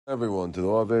Everyone, to the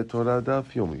Ave Torah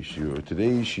Daf Yomi Shiur.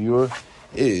 Today's Shiur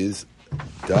is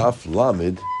Daf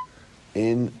Lamed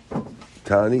in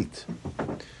Ta'anit.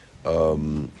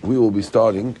 We will be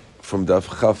starting from Daf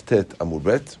Chavtet Amud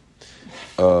Bet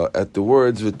at the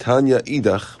words V'Tanya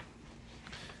Idach.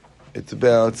 It's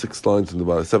about 7 lines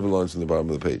in the bottom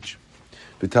of the page.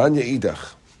 V'Tanya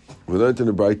Idach. We learned in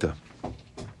the Braita.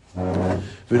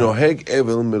 V'Noheg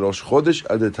Evil Mirosh Chodesh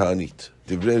Ad Ta'anit.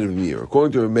 Divrei Rav Meir.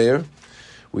 According to Rav Meir,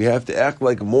 we have to act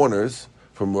like mourners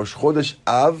from Rosh Chodesh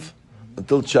Av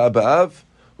until Tisha B'Av.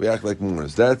 We act like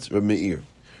mourners. That's Rav Meir.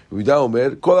 Rida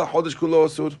Omer, Kol HaChodesh Kulo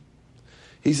Asur.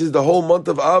 He says the whole month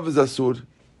of Av is Asur.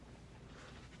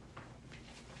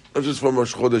 Not just from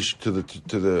Rosh Chodesh to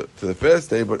the fast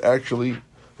day, but actually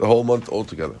the whole month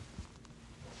altogether.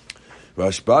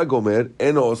 Rashbag Omer,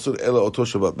 Eno Asur Ela Oto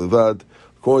Shabbat Bevad.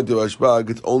 According to Rashbag,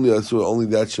 it's only Asur, only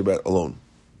that Shabbat alone.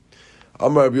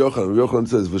 Amar Rabbi Yochanan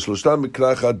says, "V'shloshtam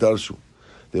mikrachad darshu."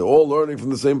 They're all learning from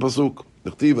the same pasuk.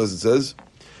 Nechtiv, as it says,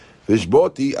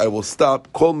 "V'shboti, I will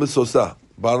stop kol misosa."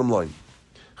 Bottom line,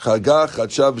 Chaga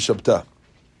chadshav v'shabta.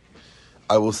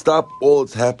 I will stop all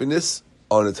its happiness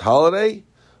on its holiday,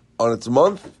 on its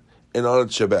month, and on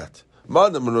its Shabbat.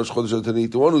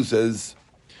 The one who says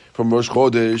from Rosh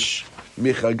Chodesh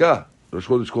michaga, Rosh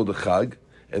Chodesh is called a chag,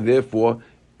 and therefore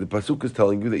the pasuk is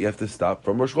telling you that you have to stop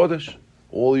from Rosh Chodesh.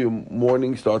 All your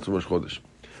mourning starts from Rosh Chodesh.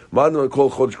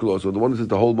 So the one who says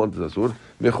the whole month is Asur,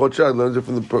 Mechodsha learns it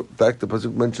from the fact the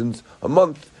pasuk mentions a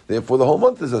month, therefore the whole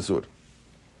month is Asur.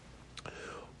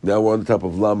 Now we're on the top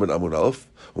of Lamed Amud Aleph.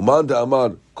 Uman da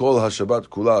Amar Kol HaShabbat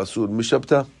Kula Asur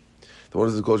Mishabta. The one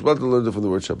who says Kol Shabbat learns it from the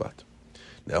word Shabbat.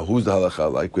 Now who's the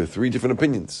halacha like? We have three different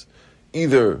opinions.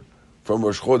 Either from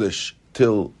Rosh Chodesh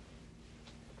till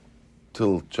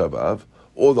Tisha B'Av,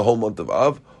 or the whole month of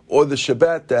Av, or the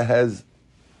Shabbat that has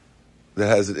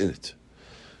it in it.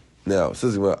 Now,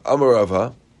 says Amar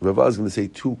Rava. Rava is going to say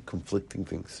two conflicting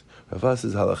things. Rava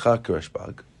says halacha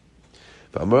k'Rashbag.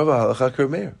 Amar Rava halacha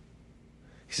k'Rameir.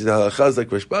 He says halacha is like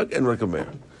Rashbag and like Rameir.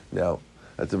 Now,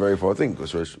 that's a very far thing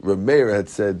because Rameir had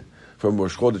said from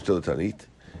Rosh Chodesh till the Tanit,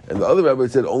 and the other rabbi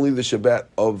said only the Shabbat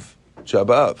of Tisha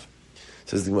B'Av.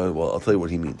 Says the Gemara, well, I'll tell you what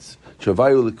he means.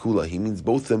 Shavayu lekula. He means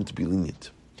both of them to be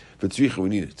lenient. V'tzricha, we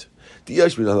need it. If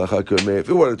it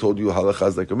would have told you halacha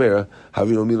is like a mera,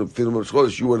 having no meaning of Rosh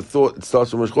Chodesh, you would have thought it starts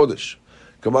from Rosh Chodesh.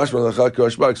 So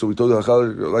we told you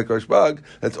halacha like Rashbag,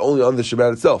 that's only on the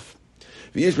Shabbat itself.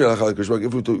 If we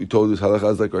told you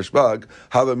halacha is like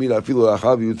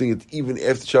Rashbag, you would think it's even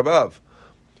after Shabbat.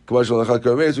 So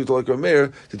we told like a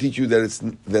mera to teach you that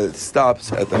it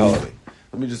stops at the holiday.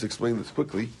 Let me just explain this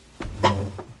quickly. I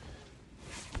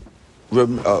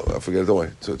forget it, don't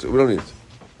worry. So we don't need it.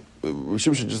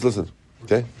 Shimshon, just listen,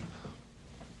 okay?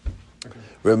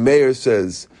 Rav Meir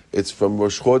says it's from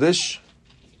Rosh Chodesh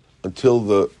until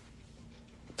the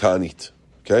Ta'anit,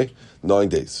 okay? 9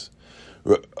 days.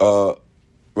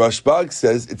 Rashbag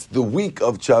says it's the week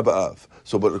of Tisha B'Av.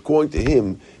 So, but according to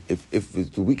him, if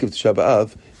it's the week of Tisha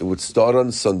B'Av, it would start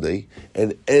on Sunday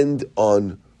and end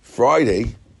on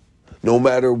Friday, no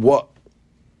matter what.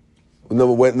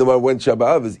 No matter when Tisha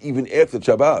B'Av is, even after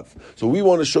Tisha B'Av. So we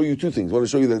want to show you two things. We want to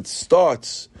show you that it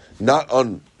starts not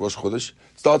on Rosh Chodesh,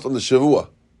 it starts on the Shavua.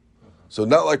 So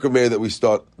not like Rav Meir that we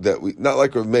start from Rosh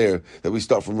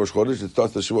Chodesh, it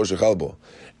starts the Shavua Shechalbo.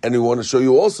 And we want to show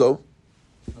you also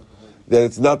that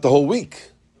it's not the whole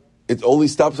week. It only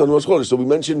stops on Rosh Chodesh. So we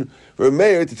mentioned Rav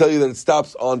Meir to tell you that it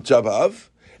stops on Tisha B'Av,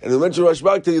 and we mentioned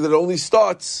Rashbag to tell you that it only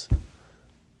starts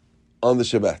on the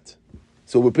Shabbat.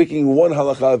 So we're picking one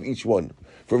halacha of each one.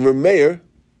 From Rav Meir,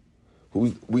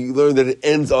 we learned that it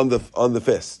ends on the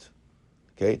fast.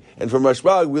 Okay? And from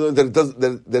Rashbag, we learned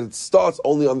that it starts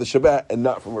only on the Shabbat and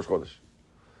not from Rosh Chodesh.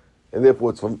 And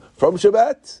therefore it's from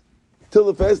Shabbat till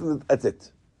the fast, and that's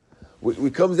it.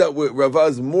 It comes out where Rava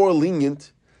is more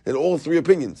lenient than all three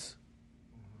opinions.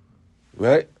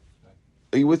 Right?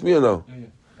 Are you with me or no? Yeah.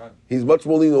 He's much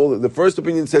more lenient. The first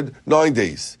opinion said 9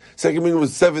 days. Second opinion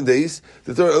was 7 days.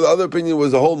 The other opinion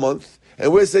was a whole month.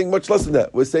 And we're saying much less than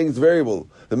that. We're saying it's variable.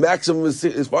 The maximum is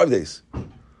 5 days.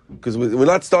 Because we're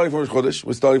not starting from Rosh Chodesh.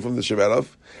 We're starting from the Shabbat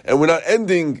of. And we're not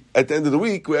ending at the end of the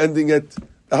week. We're ending at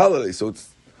the holiday. So it's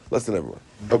less than everyone.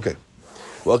 Okay.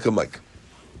 Welcome, Mike.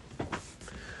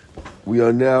 We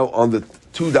are now on the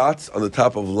 2 dots on the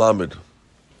top of Lamed.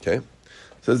 Okay?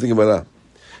 Says the Gemara.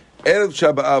 Erev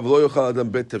Tisha B'Av lo yochal adam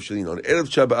bet tefshelin. On Erev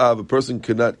Tisha B'Av, a person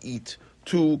cannot eat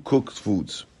 2 cooked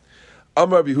foods.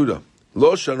 Amar Rabbi Yehuda,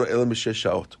 lo shano elam b'shesh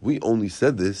shaot. We only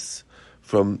said this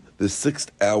from the 6th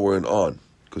hour and on.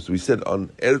 Because we said on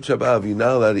Erev Shabbat you're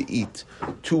not allowed to eat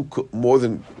you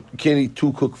can't eat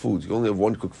two cooked foods. You only have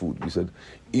one cooked food. We said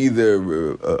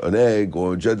either an egg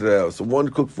or jedra, so one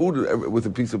cooked food with a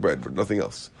piece of bread, but nothing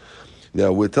else.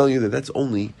 Now we're telling you that that's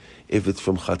only if it's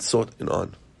from Chatzot and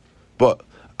on. But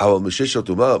but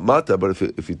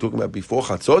if you're talking about before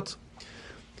Chatzot,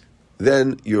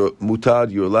 then you're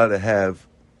mutad, you're allowed to have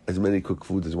as many cooked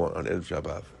foods as you want on Erev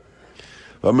Shabbat.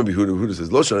 Rabbi Yehuda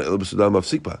says, Lo shana el b'sudam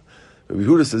mafsikpa. Rabbi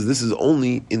Yehuda says this is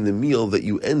only in the meal that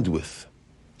you end with.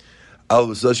 Al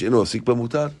v'sash eno mafsikpa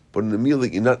mutad. But in the meal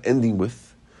that you're not ending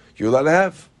with, you're allowed to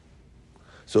have.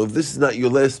 So if this is not your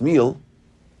last meal,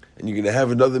 and you're going to have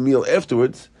another meal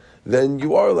afterwards, then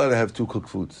you are allowed to have two cooked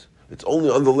foods. It's only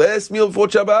on the last meal before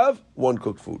Shabbat, one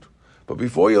cooked food. But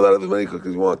before, you're allowed to have as many cooked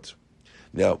as you want.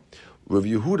 Now, Rav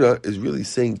Yehuda is really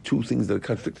saying two things that are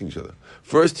contradicting each other.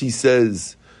 First, he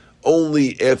says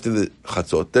only after the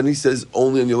chatzot. Then he says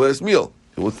only on your last meal.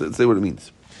 Let's say what it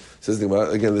means. It says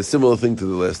again the similar thing to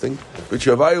the last thing. But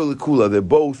Shavayu Lekula, they're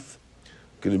both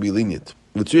going to be lenient.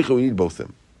 We need both of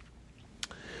them.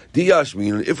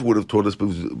 Diyashmin, if it would have taught us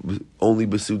only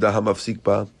besuda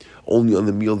hamafsikpa, only on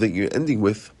the meal that you're ending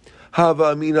with,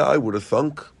 hava amina, I would have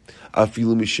thunk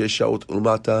afilu misheshaot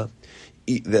ulmata,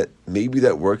 that maybe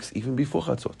that works even before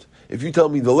chatzot. If you tell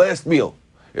me the last meal,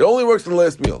 it only works in the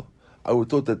last meal, I would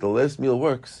have thought that the last meal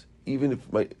works even if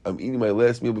I'm eating my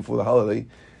last meal before the holiday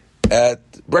at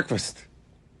breakfast.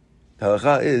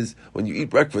 Halacha is when you eat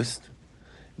breakfast,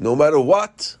 no matter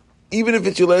what, even if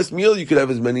it's your last meal, you could have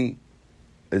as many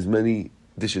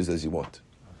dishes as you want.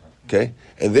 Okay?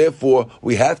 And therefore,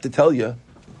 we have to tell you,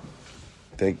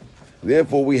 that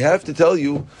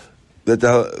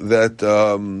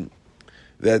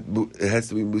it has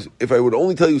to be, if I would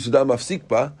only tell you Sudam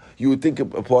Afsikpa, you would think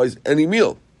it applies any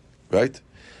meal. Right?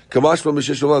 Kamash from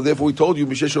Mishesh Olamata, therefore we told you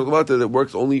Mishesh Olamata that it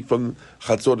works only from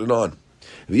Chatzot and on.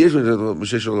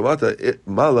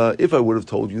 If I would have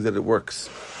told you that it works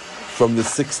from the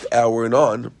 6th hour and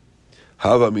on,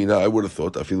 I would have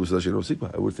thought, I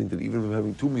would think that even if I'm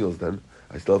having two meals then,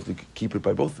 I still have to keep it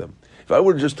by both of them. If I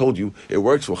would have just told you, it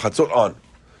works for Chatzot on,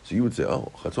 so you would say,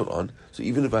 oh, Chatzot on, so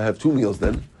even if I have two meals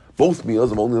then, both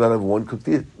meals, I'm only allowed to have one cooked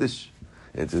dish.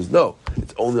 And it says, no,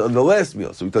 it's only on the last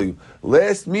meal. So we tell you,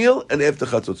 last meal and after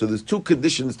Chatzot. So there's two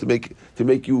conditions to make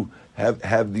you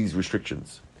have these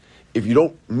restrictions. If you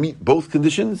don't meet both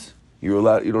conditions, you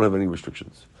don't have any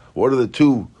restrictions. What are the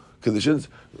two conditions?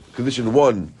 Condition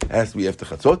 1 has to be after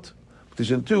Chatzot.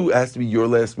 Condition 2 has to be your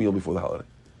last meal before the holiday.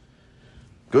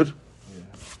 Good? Yeah.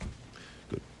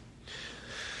 Good.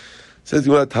 Says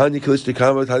we have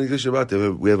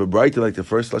a brighter like the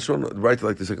first Lashon, a brighter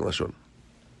like the second Lashon.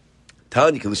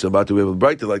 Tanya Kalish Shabbat, we have a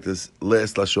brighter like this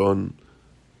last Lashon.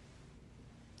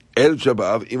 Erev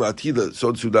Shabbat, im atida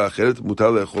sod suda acheret,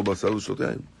 mutar le'echol basar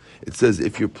u'shotayim. It says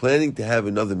if you're planning to have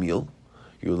another meal,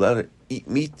 you're allowed to eat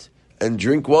meat and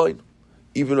drink wine,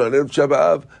 even on Erev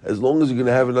Shabbat, as long as you're going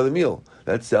to have another meal.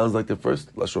 That sounds like the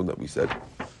first Lashon that we said,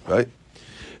 right?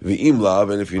 V'im lav,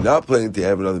 and if you're not planning to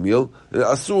have another meal, then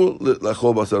asur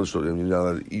le'echol basar u'shotayim. You're not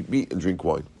allowed to eat meat and drink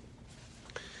wine.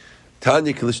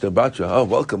 Tanya Kalishna Batra. Oh,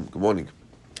 welcome. Good morning.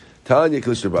 Tanya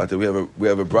Kalishna Batra. We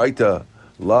have a brighter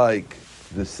like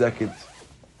the second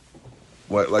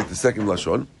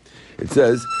Lashon. It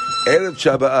says, Erev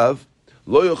Shabbat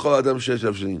lo yochal adam shesh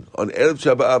avshalin. On Erev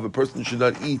Shabbat, a person should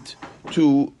not eat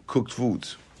two cooked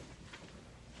foods.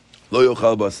 Lo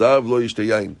yochal basar lo yishteh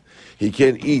yain. He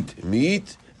can't eat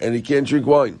meat and he can't drink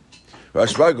wine.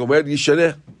 Rashba gomer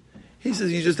yishaneh. He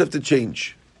says you just have to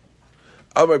change.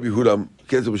 Amar Bihudam,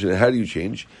 how do you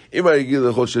change?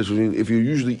 If you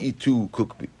usually eat two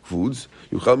cooked foods,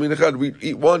 you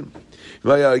eat one.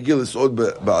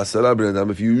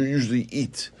 If you usually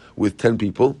eat with 10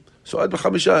 people, so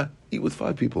eat with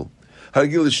 5 people.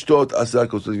 If you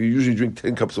usually drink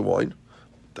 10 cups of wine,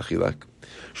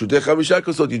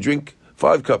 you drink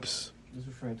 5 cups. This is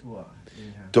referring to what?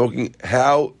 Talking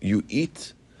how you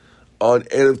eat on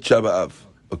Erev Shabbat,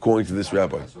 according to this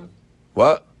rabbi.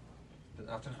 What?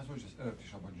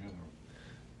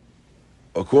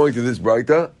 According to this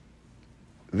Braita,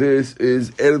 this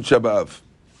is Erev Shabbat.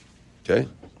 Okay?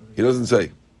 He doesn't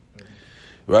say.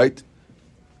 Right?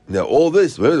 Now all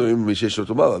this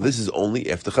is only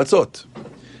after Chatzot.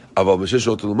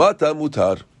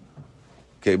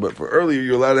 Okay, but for earlier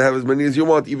you're allowed to have as many as you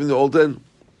want, even the old 10.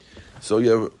 So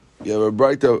you have a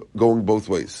Braita going both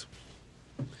ways.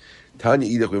 Tanya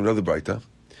Idach, we have another Braita.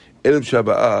 Erev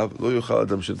Shabbat lo yochal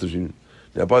adam shel.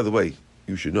 Now, by the way,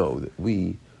 you should know that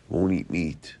we won't eat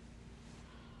meat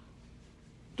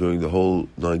during the whole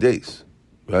 9 days,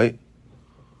 right?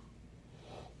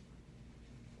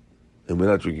 And we're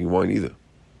not drinking wine either.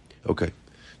 Okay.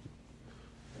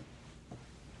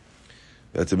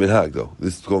 That's a minhag, though.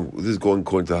 This is going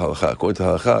according to halacha. According to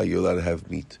halacha, you're allowed to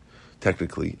have meat,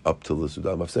 technically, up till the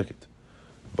Sudah Mafseket.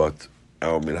 But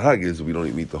our minhag is we don't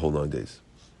eat meat the whole 9 days.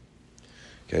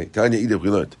 Okay? Tanya Ideh, we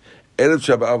learned. Erev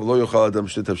Shabbat lo yochal adam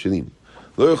shtet tavshilim.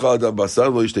 Lo yochal adam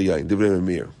basar lo yishteh yain. Divrei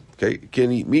Meir. Okay?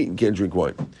 Can't eat meat and can't drink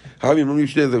wine. How many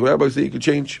the rabbis say you could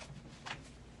change?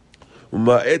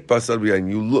 Ma'et basar b'yain.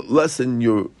 You lessen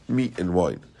your meat and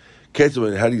wine. How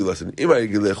do you lessen? If you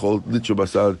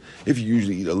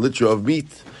usually eat a litra of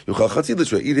meat, eat a half a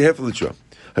litra.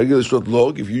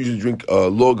 If you usually drink a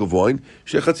log of wine,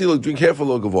 drink half a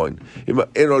log of wine.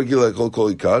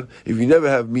 If you never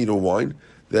have meat or wine,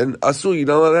 then asur, you're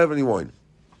not allowed to have any wine.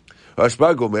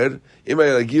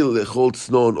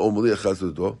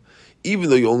 Even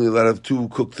though you're only allowed to have 2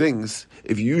 cooked things,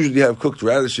 if you usually have cooked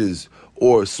radishes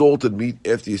or salted meat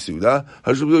after your Sudah,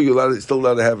 you're still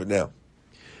allowed to have it now.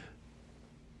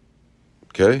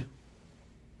 Okay.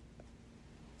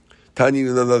 Tanya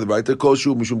in another writer, Kol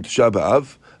shu mishum Tisha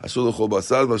B'Av, asur l'chol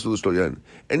basar v'asur l'shlo yain.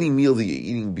 Any meal that you're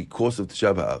eating because of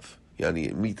Tisha B'Av,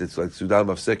 yani meat that's like Sudah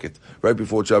Mafseket, right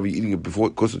before Tisha B'Av, you're eating it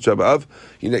because of Tisha B'Av,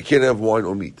 you can't have wine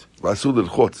or meat. V'asur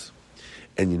l'chotz.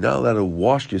 And you're not allowed to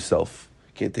wash yourself,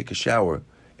 can't take a shower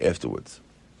afterwards.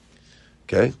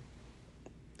 Okay?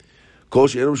 Kol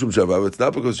she'enu mishum Tisha B'Av, it's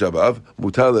not because of Tisha B'Av,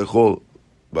 mutar l'chol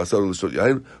basar l'shlo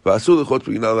yain, v'asur l'chotz,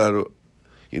 but you're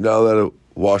not allowed to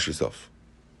wash yourself.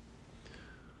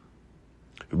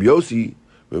 Rabbi Yossi,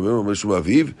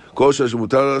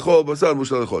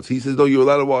 he says, no, you're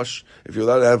allowed to wash. If you're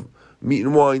allowed to have meat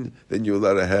and wine, then you're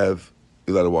allowed to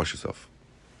wash yourself.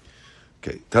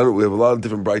 Okay, Tanu, we have a lot of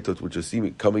different brightot which are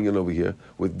coming in over here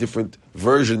with different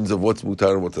versions of what's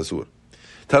mutar and what's asur.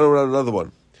 Tanu, another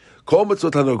one.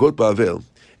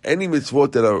 Any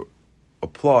mitzvot that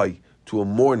apply to a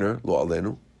mourner, lo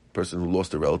alenu, person who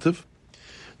lost a relative,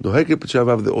 they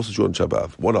also true on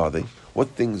Shabbat. What are they? What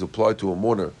things apply to a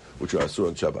mourner which are asur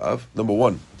on Shabbat? Number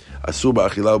 1, asur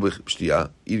ba'achilah b'shtiyah,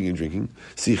 eating and drinking.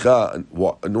 Sicha,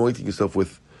 anointing yourself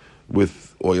with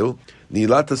oil.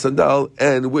 Nilata sandal,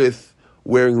 and with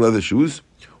wearing leather shoes.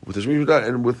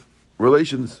 And with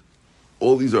relations.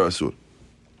 All these are asur.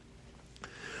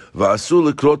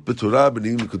 Va'asur lekrot b'torah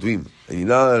b'nilim l'ketuvim. And you're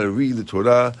not allowed to read the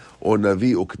Torah or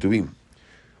Navi or Ketuvim.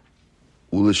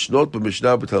 Ulishnot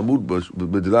b'mishnah b'talmud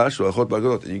b'midrash v'achot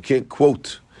b'agadot, and you can't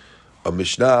quote a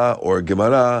mishnah or a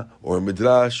gemara or a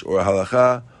midrash or a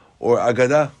halacha or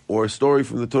agada or a story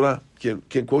from the Torah.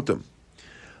 Can't quote them.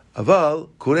 Aval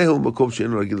korehu makom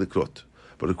she'en ragil lekrot.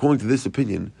 But according to this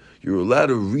opinion, you're allowed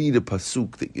to read a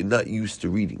pasuk that you're not used to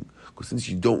reading, because since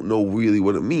you don't know really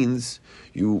what it means,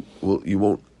 you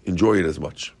won't enjoy it as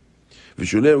much. You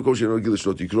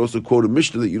can also quote a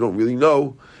mishnah that you don't really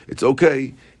know. It's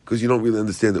okay, because you don't really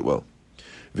understand it well.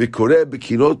 You're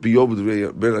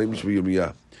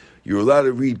allowed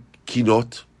to read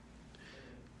Kinot,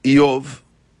 Iyov,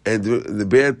 and the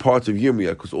bad parts of Yirmiyah,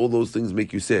 because all those things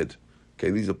make you sad.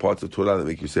 Okay, these are parts of Torah that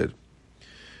make you sad.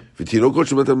 You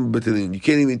can't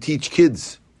even teach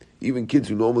kids. Even kids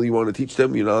who normally you want to teach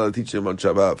them, you're not allowed to teach them on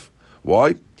Shabbat.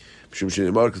 Why?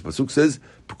 Because Pasuk says,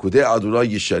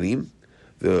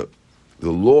 the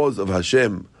laws of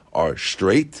Hashem are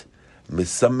straight, and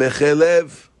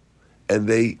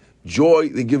they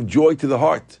give joy to the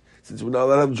heart. Since we're not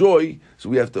allowed to have joy, so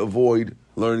we have to avoid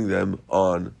learning them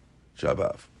on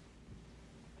Shabbat.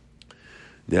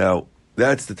 Now,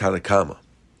 that's the Tanakama.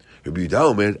 Rabbi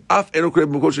Yehuda man,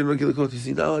 he's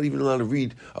not even allowed to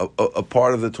read a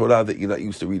part of the Torah that you're not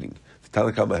used to reading. The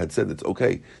Tanakama had said it's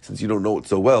okay, since you don't know it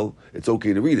so well, it's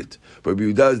okay to read it. But Rabbi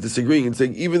Yehuda is disagreeing and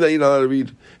saying, even that you're not allowed to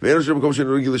read,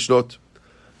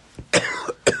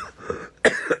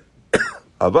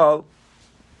 Aval,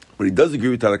 but he does agree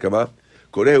with Tanakama.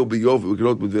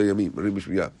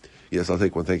 Yes, I'll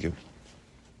take one, thank you.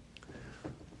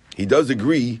 He does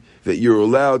agree that you're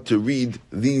allowed to read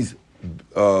these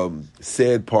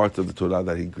sad parts of the Torah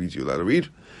that he agrees you're allowed to read.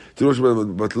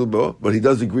 But he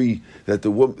does agree that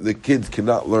the kids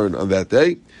cannot learn on that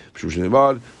day. The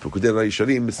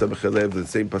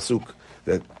same pasuk,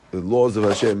 that the laws of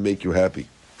Hashem make you happy.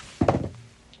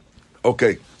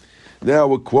 Okay, now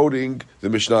we're quoting the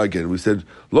Mishnah again. We said,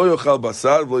 Lo yochal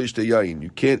basar v'lo yishteh yain. You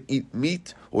can't eat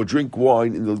meat or drink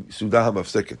wine in the Sudah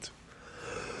HaMafseket.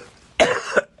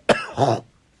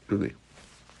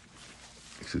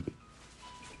 Excuse me.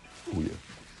 Oh yeah.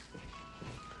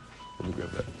 Let me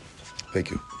grab that.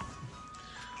 Thank you.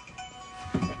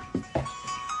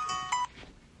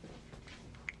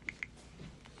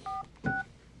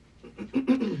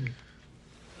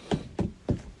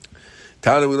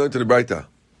 Tana, we learned to the Braita.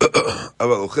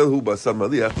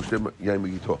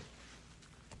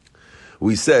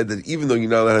 We said that even though you're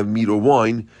not allowed to have meat or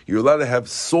wine, you're allowed to have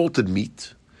salted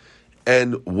meat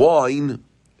and wine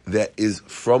that is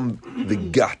from the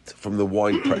gut, from the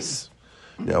wine press.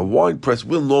 Now, wine press,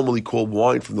 we'll normally call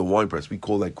wine from the wine press, we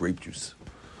call that grape juice.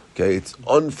 Okay, it's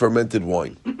unfermented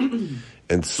wine.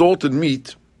 And salted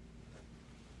meat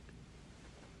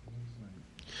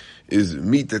is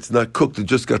meat that's not cooked, it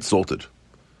just got salted.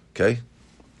 Okay?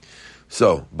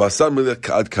 So, basar milech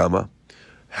ka'ad kama,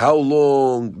 how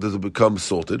long does it become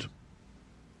salted?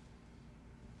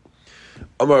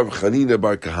 Amar Chanina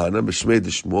bar Kahana, Meshmei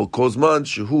Deshmuel, Kozman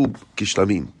Shehu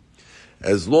Kishlamim.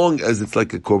 As long as it's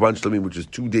like a Korban Shlamim, which is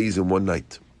 2 days and 1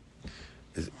 night.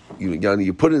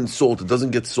 You put it in salt, it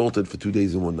doesn't get salted for 2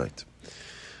 days and 1 night.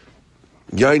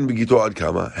 Yain Begito Ad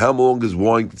Kama, how long is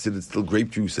wine considered still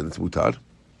grape juice and it's mutar?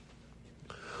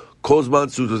 Kozman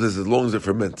Suto says as long as it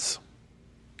ferments.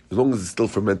 As long as it's still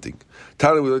fermenting.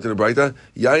 Tana, we learned in the Braita,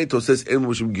 Yain To says En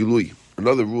Mushim Gilui.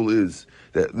 Another rule is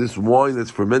that this wine that's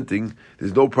fermenting,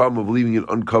 there's no problem of leaving it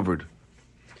uncovered.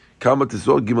 Kama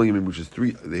Tisol Gimel Yamim, which is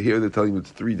 3. Here they're telling you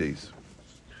it's 3 days.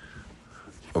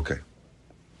 Okay.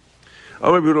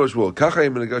 This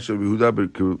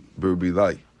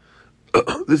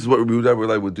is what Rabbi Yehuda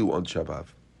Bar would do on Shabbat.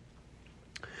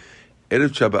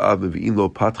 Erev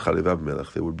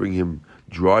Shabbat, they would bring him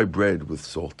dry bread with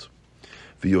salt.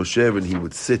 V'yoshev, and he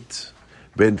would sit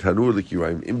ben tanur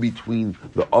l'kirayim, in between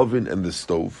the oven and the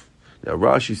stove. Now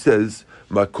Rashi says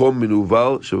makom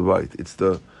minuval shabayit.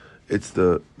 It's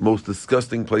the most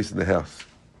disgusting place in the house.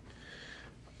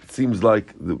 It seems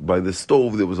like by the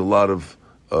stove there was a lot of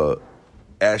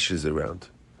ashes around,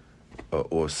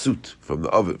 or soot from the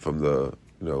oven, from the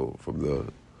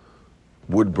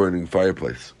wood burning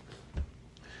fireplace.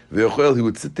 V'yochel, he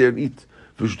would sit there and eat.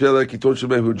 He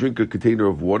would drink a container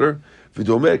of water. He's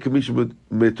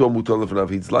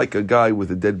like a guy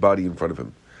with a dead body in front of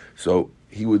him. So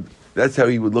that's how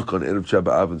he would look on Erev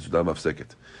Shabbat and Sudam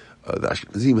Afseket. The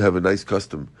Ashkenazim have a nice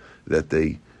custom that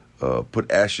they put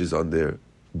ashes on their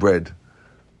bread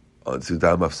on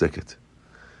Sudam Afseket.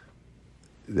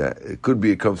 That it could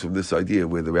be it comes from this idea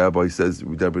where the rabbi says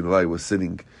Yehuda ben Eli was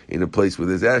sitting in a place where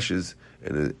there's ashes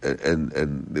and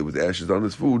there was ashes on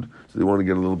his food, so they want to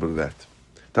get a little bit of that.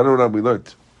 Tanaram, we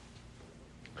learned.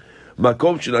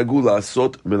 Makom shenagu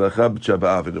la'asot melacha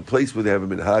b'Shabbat, in a place where they have a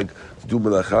minhag to do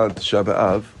melacha at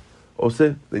Shabbat,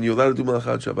 ose, then you're allowed to do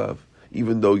melacha at Shabbat,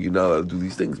 even though you're not allowed to do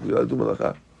these things, but you're allowed to do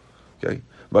melacha. Okay?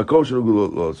 Makom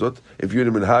shenagu la'asot, if you're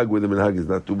in a minhag where the minhag is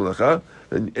not do melacha,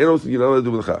 then you're not allowed to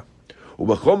do melacha.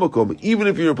 Even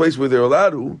if you're in a place where they're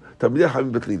allowed to, Tamid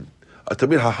Haham betlin. A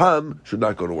Tamid Haham should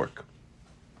not go to work.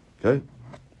 Okay?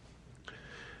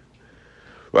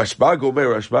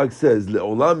 Rashbag says,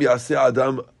 Le'olam yaseh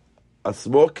adam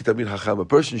asmo ki Tamid Hacham. A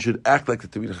person should act like the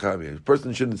Tamid Hacham. A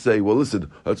person shouldn't say, well,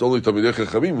 listen, that's only Tamid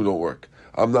Hachamim who don't work.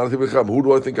 I'm not a Tamid Hacham. Who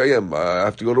do I think I am? I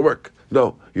have to go to work.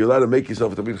 No, you're allowed to make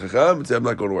yourself a Tamid Hacham and say, I'm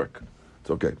not going to work.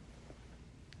 It's okay.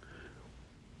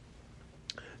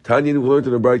 Tanya, we learned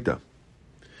in the Braita.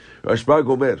 Rashbag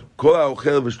Omer, Kol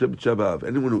ha'ochel v'shoteh b'Shabbat,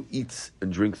 anyone who eats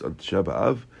and drinks on Tisha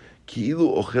B'Av,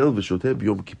 ki'ilu ochel v'shoteh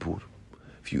b'Yom Kippur.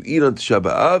 If you eat on Tisha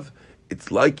B'Av,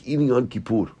 it's like eating on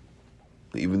Kippur.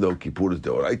 Even though Kippur is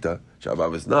Deoraita, Tisha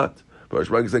B'Av is not. But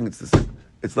Rashbag is saying it's the same.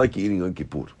 It's like eating on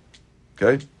Kippur.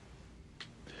 Okay?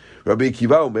 Rabbi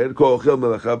Akiva Omer, Kol ochel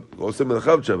melacha, oseh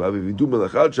melacha b'Shabbat, if you do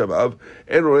melacha b'Shabbat,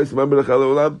 en ro'eh siman melacha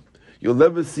le'olam, you'll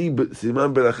never see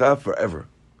siman melacha forever.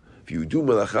 If you do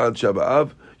melacha on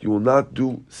Shabbat, you will not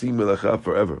do si melacha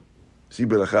forever. Si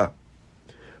melacha.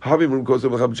 Chachamim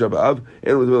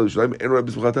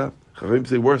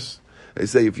say worse. They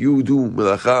say if you do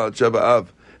melacha on Shabbat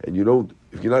and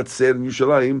if you're not sad in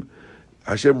Yerushalayim,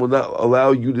 Hashem will not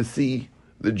allow you to see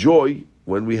the joy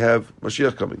when we have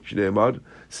Mashiach coming.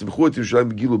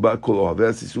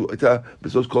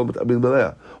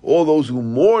 All those who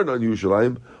mourn on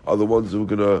Yerushalayim are the ones who are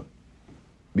going to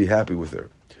be happy with her.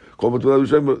 If you're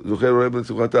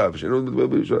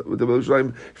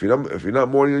not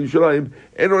mourning on Yerushalayim,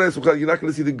 you're not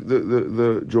going to see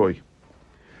the joy.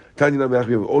 Tanya,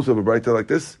 we also have a bright like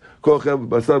this. If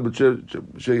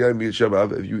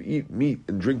you eat meat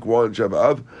and drink wine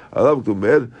Shabbat,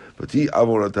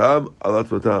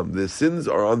 their sins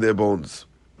are on their bones.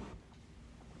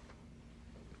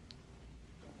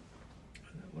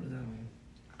 What does that mean?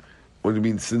 What do you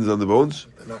mean, sins on the bones?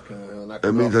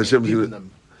 It means Hashem's going to...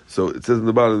 So it says in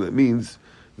the bottom that it means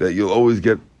that you'll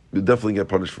definitely get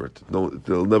punished for it. No,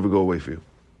 it'll never go away for you.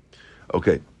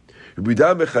 Okay. We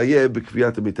said that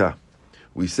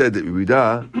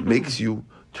Yehuda makes you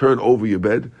turn over your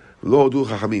bed Lo hodu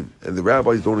chachamim, and the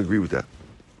rabbis don't agree with that.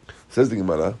 Says the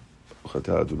Gemara.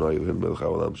 Again, Rabbi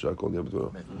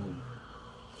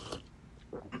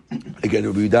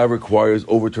Yehuda requires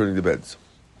overturning the beds.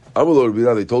 Amalor Rabbi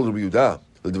Yehuda, they told Rabbi Yehuda,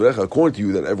 according to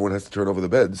you, that everyone has to turn over the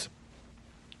beds.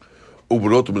 What's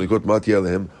going to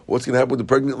happen with the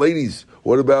pregnant ladies?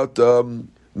 What about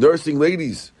nursing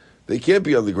ladies? They can't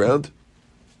be on the ground.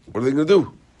 What are they going to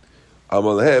do?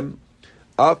 Amalehem,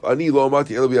 I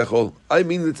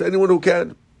mean it's anyone who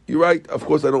can. You're right. Of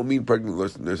course, I don't mean pregnant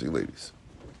nursing ladies.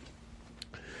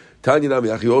 Tanya Nami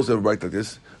Achi also have a right like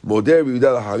this. Moder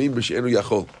Yehuda Hachamim b'she'enu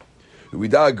yachol.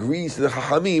 Yehuda agrees to the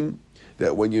Hachamim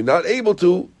that when you're not able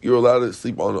to, you're allowed to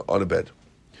sleep on a bed.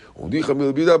 And the Chachamim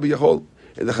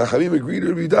agree to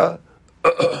Yehuda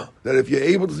that if you're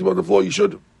able to sleep on the floor, you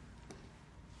should.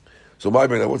 So my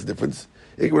man, what's the difference?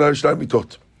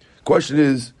 Question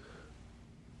is,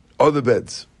 other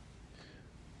beds.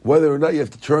 Whether or not you have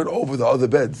to turn over the other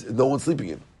beds and no one's sleeping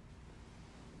in.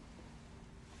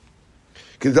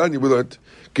 When they said you have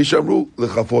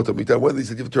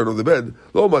to turn over the bed,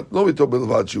 when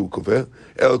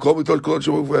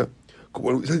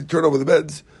we said you turn over the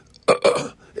beds,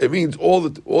 it means all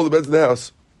the beds in the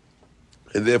house.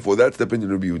 And therefore that's the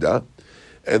opinion of Yehuda.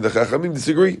 And the Chachamim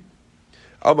disagree.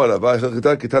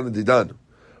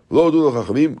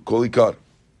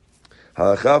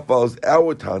 Halakha follows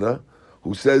our Tana,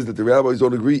 who says that the rabbis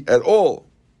don't agree at all.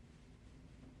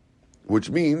 Which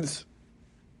means...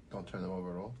 Don't turn them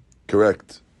over at all?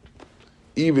 Correct.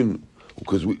 Even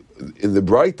because in the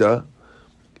Braita,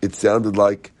 it sounded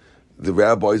like the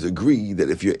rabbis agree that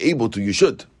if you're able to, you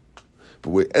should.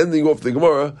 But we're ending off the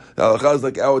Gemara, the halakha is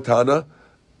like our Tana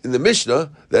in the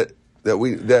Mishnah, that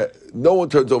no one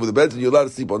turns over the beds and you're allowed to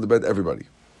sleep on the bed, everybody.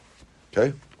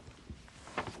 Okay?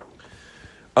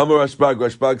 Amar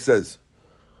Rashbag says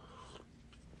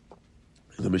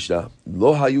in the Mishnah,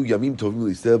 Lo hayu yamim tovim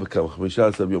l'Yisrael b'kam chamisha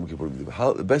asar Yom Kippur.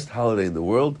 The best holiday in the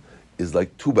world is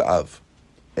like Tu B'Av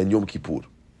and Yom Kippur.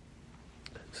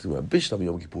 Bishlam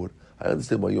Yom Kippur. I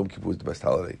understand why Yom Kippur is the best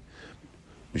holiday.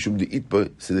 Mishum de'itba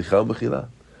selicha mechila.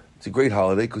 It's a great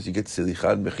holiday because you get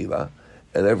selicha and mechila,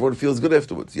 and everyone feels good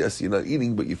afterwards. Yes, you're not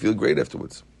eating, but you feel great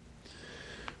afterwards,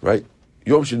 right?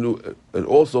 Yom Shenu, and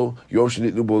also Yom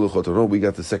Shenitnu Bo Luchot. We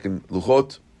got the second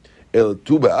Luchot. El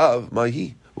Tu B'Av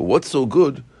Mahi. But what's so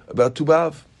good about Tu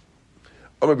B'Av?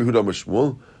 Amar B'Yehuda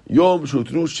Mishmuel Yom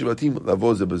Shutru Shivatim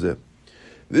Lavo Ze B'Zeh.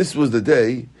 This was the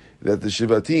day that the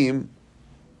Shivatim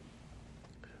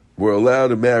were allowed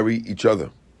to marry each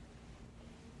other.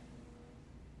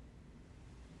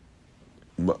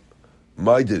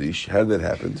 My Dirish, how did that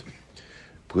happen?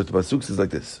 Because the Pasuk says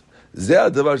like this.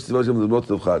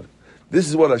 This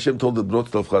is what Hashem told the Bnot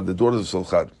Tzlofchad, the daughters of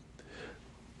Tzlofchad.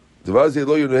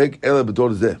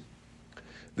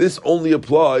 This only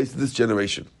applies to this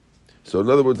generation. So in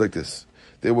other words, like this.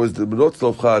 There was the Bnot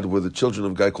Tzlofchad were the children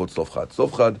of a guy called Tzlofchad.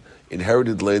 Tzlofchad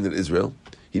inherited land in Israel.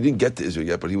 He didn't get to Israel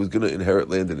yet, but he was going to inherit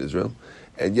land in Israel.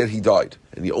 And yet he died.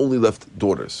 And he only left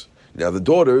daughters. Now the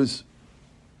daughters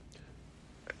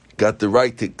got the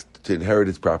right to inherit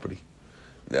his property.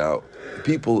 Now,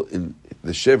 people in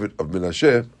the Shevet of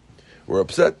Menashe were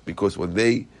upset because when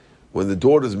the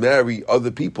daughters marry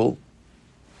other people,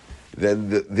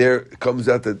 then there comes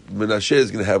out that Menashe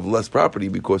is going to have less property,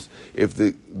 because if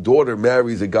the daughter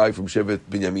marries a guy from Shevet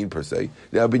Binyamin per se,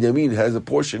 now Binyamin has a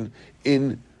portion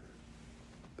in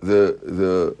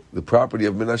the property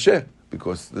of Menashe,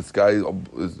 because this guy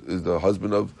is the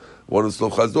husband of one of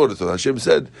Tzlofchad's daughters. So Hashem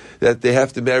said that they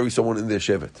have to marry someone in their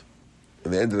Shevet.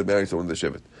 And they ended up marrying someone in their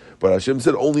Shevet. But Hashem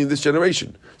said only in this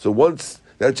generation. So once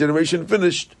that generation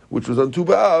finished, which was on Tu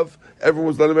B'Av, everyone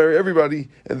was allowed to marry everybody,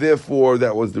 and therefore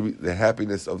that was the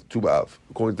happiness of Tu B'Av,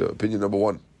 according to opinion number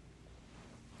one.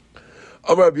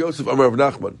 Amar Rabbi Yosef, Amar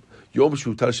Rav Nachman, Yom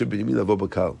Shutar Shem Binyamin Avo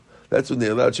Bakal. That's when they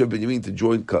allowed Shem Binyamin to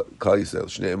join Kal Yisrael.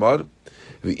 Shnei Amar,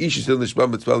 V'ish Yisrael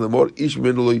Nishma Mitzvah Lemor, Ish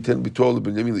Mimenu Lo Yiten Bitol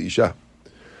LeBinyamin Le'isha.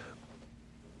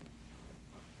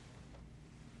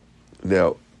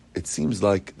 Now, it seems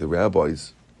like the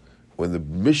rabbis, when the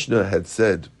Mishnah had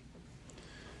said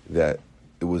that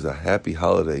it was a happy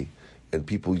holiday and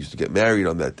people used to get married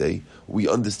on that day, we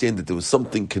understand that there was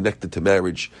something connected to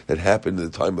marriage that happened in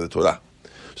the time of the Torah.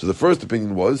 So the first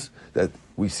opinion was that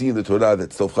we see in the Torah that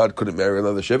Tzlofchad couldn't marry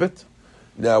another Shevet.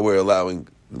 Now we're allowing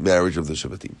the marriage of the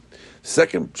Shevatim.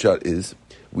 Second shot is,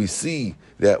 we see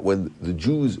that when the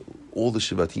Jews, all the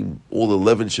Shevatim, all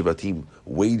 11 Shevatim,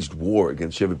 waged war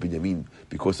against Shevet Binyamin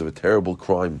because of a terrible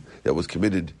crime that was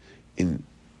committed in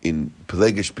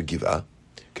Pelegish Begivah,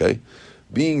 okay?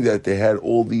 Being that they had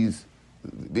all these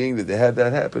being that they had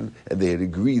that happen, and they had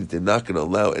agreed that they're not going to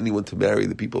allow anyone to marry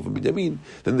the people from Binyamin,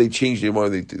 then they changed their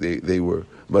mind. They were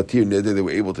matir neder, they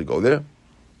were able to go there,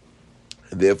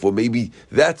 and therefore maybe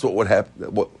that's what would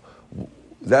happen.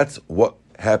 That's what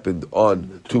happened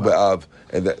on Tu B'Av,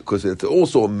 and that because it's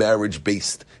also a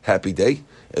marriage-based happy day,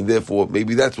 and therefore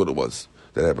maybe that's what it was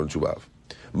that happened on Tu B'Av.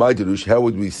 My derush, how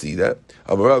would we see that?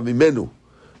 Amarav mimenu,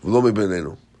 v'lo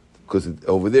mibenenu, because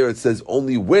over there it says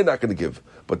only we're not going to give,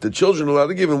 but the children are allowed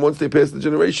to give, and once they pass the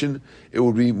generation, it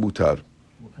would be mutar.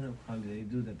 What kind of crime did they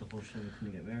do that the whole Shem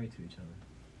couldn't get married to each other?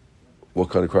 What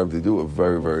kind of crime did they do? A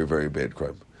very, very, very bad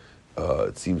crime.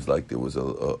 It seems like there was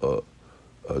a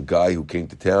guy who came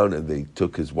to town, and they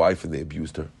took his wife and they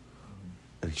abused her,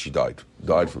 and she died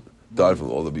from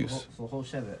all the abuse. So the whole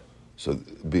Shevet. So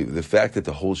the fact that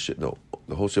the whole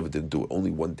Shevet didn't do it.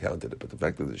 Only one town did it, but the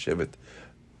fact that the Shevet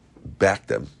backed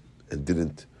them and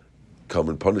didn't come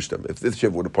and punish them. If this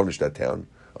Shevet would have punished that town,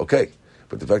 okay.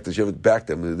 But the fact that the Shevet backed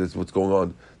them, this is what's going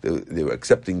on. They were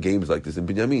accepting games like this in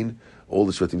Binyamin. All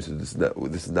the Shevetim said,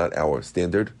 this is not our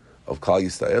standard of Klal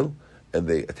Yisrael, and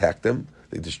they attacked them.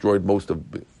 They destroyed most of...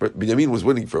 Binyamin was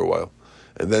winning for a while.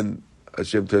 And then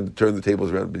Hashem turned the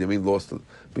tables around. Binyamin lost.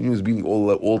 Binyamin was beating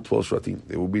all 12 Shvatim.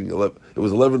 They were beating 11. It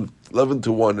was 11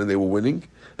 to 1, and they were winning.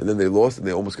 And then they lost, and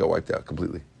they almost got wiped out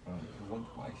completely. They won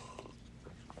twice.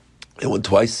 They won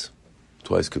twice?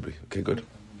 Twice could be. Okay, good.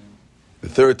 The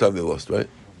third time they lost, right?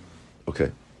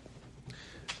 Okay.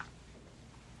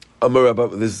 Amar Rabba,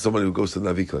 this is someone who goes to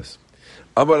the Navi class.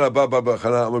 Amar Rabba Baba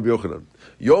Chana Amar B'Yochanan.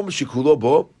 Yom Shikulo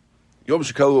Bo, Yom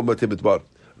Shikalu Matibet Bar.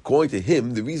 According to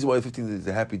him, the reason why the 15th is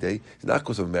a happy day is not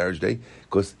because of a marriage day,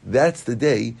 because that's the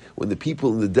day when the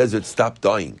people in the desert stop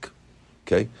dying.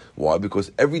 Okay? Why?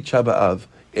 Because every Chab Av,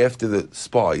 after the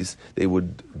spies, they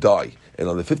would die. And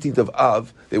on the 15th of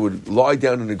Av, they would lie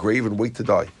down in a grave and wait to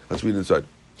die. Let's read inside.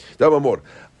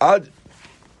 Ad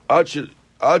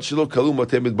shelo kalu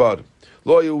matei midbar,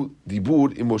 lo hayu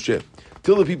dibur im Moshe.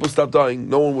 Till the people stopped dying,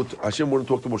 Hashem wouldn't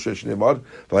talk to Moshe. Shneimar,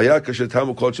 v'haya kasher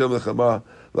tamu kol shem lechama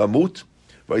lamut,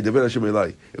 v'yidaber Hashem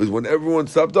elai. It was when everyone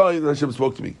stopped dying that Hashem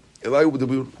spoke to me. Elai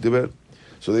u'diber.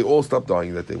 So they all stopped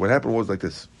dying that day. What happened was like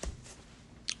this.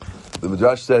 The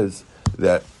Midrash says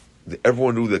that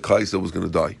everyone knew that Klal Yisrael was going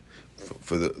to die.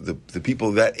 For the people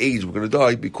of that age were going to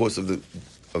die because of the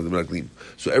Meraglim.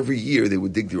 So every year they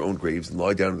would dig their own graves and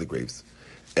lie down in the graves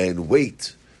and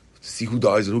wait to see who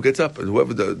dies and who gets up. And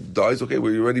whoever dies, okay,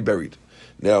 well, you're already buried.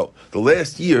 Now, the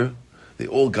last year, they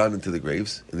all got into the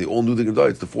graves and they all knew they were going to die.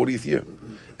 It's the 40th year.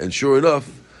 And sure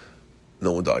enough,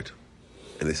 no one died.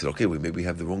 And they said, okay, maybe we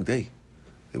have the wrong day.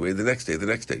 They waited the next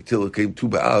day, till it came Tu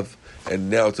B'Av, and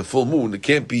now it's a full moon. It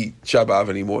can't be Shab Av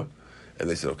anymore. And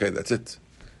they said, okay, that's it.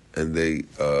 And they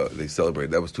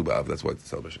celebrated. That was Tu B'Av. That's why it's a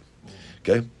celebration.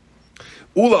 Okay?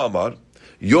 Ula Amar,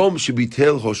 Yom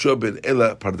Shebitel Hoshea ben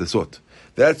Ela Pardesot.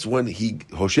 That's when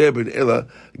Hoshea ben Ela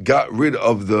got rid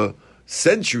of the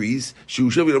centuries.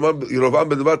 Yerovam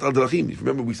ben Nevat al Drachim. If you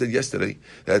remember, we said yesterday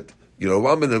that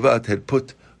Yerovam ben Nevat had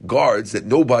put guards that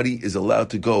nobody is allowed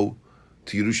to go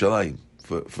to Yerushalayim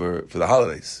for the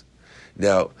holidays.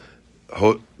 Now,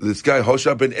 this guy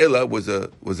Hoshea ben Ela was a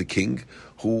king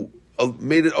who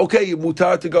made it okay,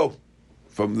 mutar to go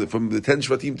from the 10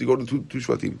 Shvatim to go to 2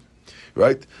 Shvatim,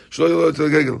 right?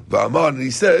 And he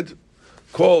said,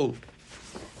 call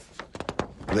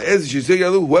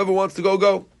whoever wants to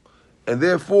go, and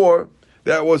therefore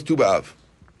that was Tu B'Av.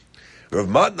 Rav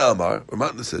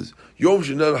Matna says, Yom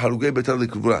Harugei Betar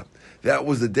Likuvra. That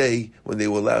was the day when they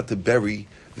were allowed to bury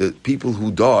the people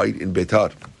who died in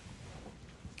Betar.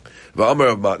 Rav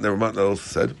Matna also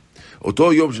said,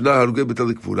 Oto Yom Harugei Betar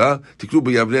Likuvra Tikru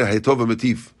B'Yavnei Hatov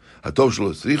V'Metiv Hatov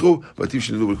Shelo Yisrichu V'Metiv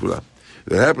Shenilu B'Kuvra.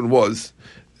 What happened was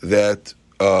that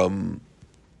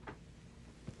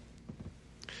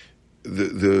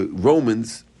the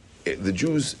Romans, the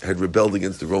Jews had rebelled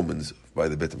against the Romans by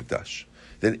the Beit HaMikdash.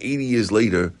 Then 80 years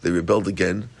later, they rebelled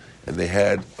again, and they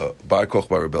had Bar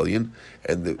Kochba rebellion,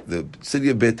 and the city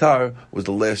of Beitar was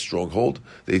the last stronghold.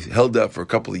 They held that for a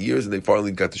couple of years, and they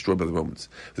finally got destroyed by the Romans.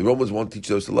 The Romans wanted to teach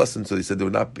those a lesson, so they said we're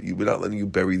not letting you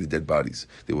bury the dead bodies.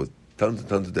 There were tons and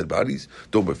tons of dead bodies.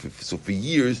 So for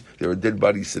years, there were dead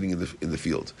bodies sitting in the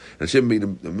field. And Hashem made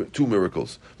 2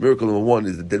 miracles. Miracle number 1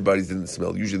 is the dead bodies didn't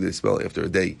smell. Usually they smell after a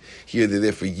day. Here they're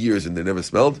there for years and they never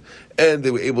smelled, and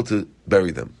they were able to bury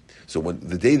them. So when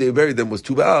the day they buried them was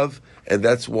Tu B'Av, and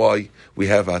that's why we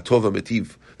have Hatov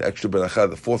Metiv, the extra beracha,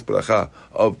 the 4th beracha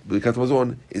of Birkat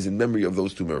Hamazon, is in memory of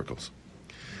those 2 miracles.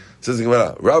 Says the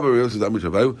Gemara, this is the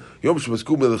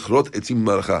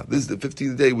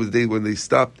 15th day, was the day when they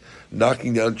stopped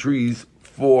knocking down trees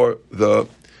for the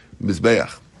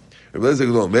Mizbeach. Rabbi Eliezer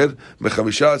Gadol Omer,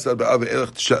 מ-15 באב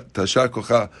ואילך תשע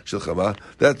כוחה של חמה.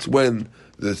 That's when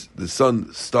the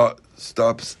sun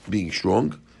stops being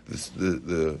strong,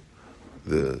 the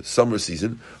summer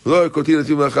season. They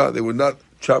would not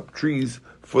chop trees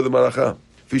for the malacha,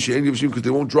 because they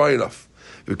won't dry enough.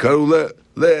 It's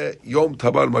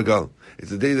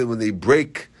the day that when they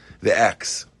break the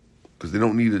axe, because they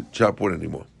don't need to chop wood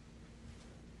anymore.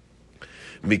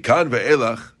 Mikan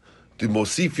ve'elach, the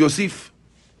mosif yosif.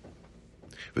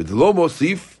 V'delo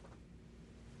mosif,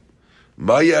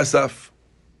 ma yasaf.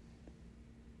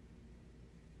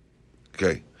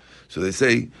 Okay, so they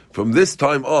say, from this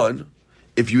time on,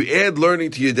 if you add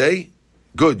learning to your day,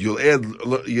 good, you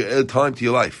add time to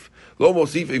your life. Lo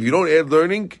mosif, if you don't add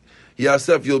learning,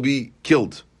 yasaf, you'll be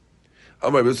killed.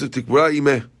 Amar,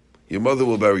 your mother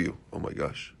will bury you. Oh my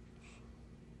gosh.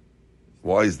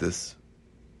 Why is this?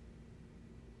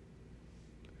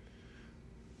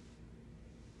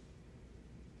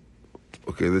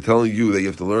 Okay, they're telling you that you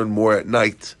have to learn more at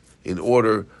night in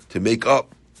order to make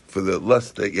up for the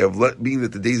less that you have. Being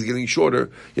that the days are getting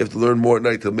shorter, you have to learn more at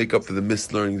night to make up for the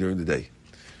missed learning during the day.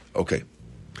 Okay.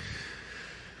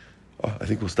 I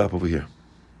think we'll stop over here.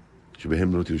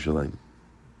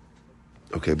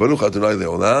 Okay, Baruch Adonai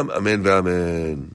Le'olam. Amen ve'amen.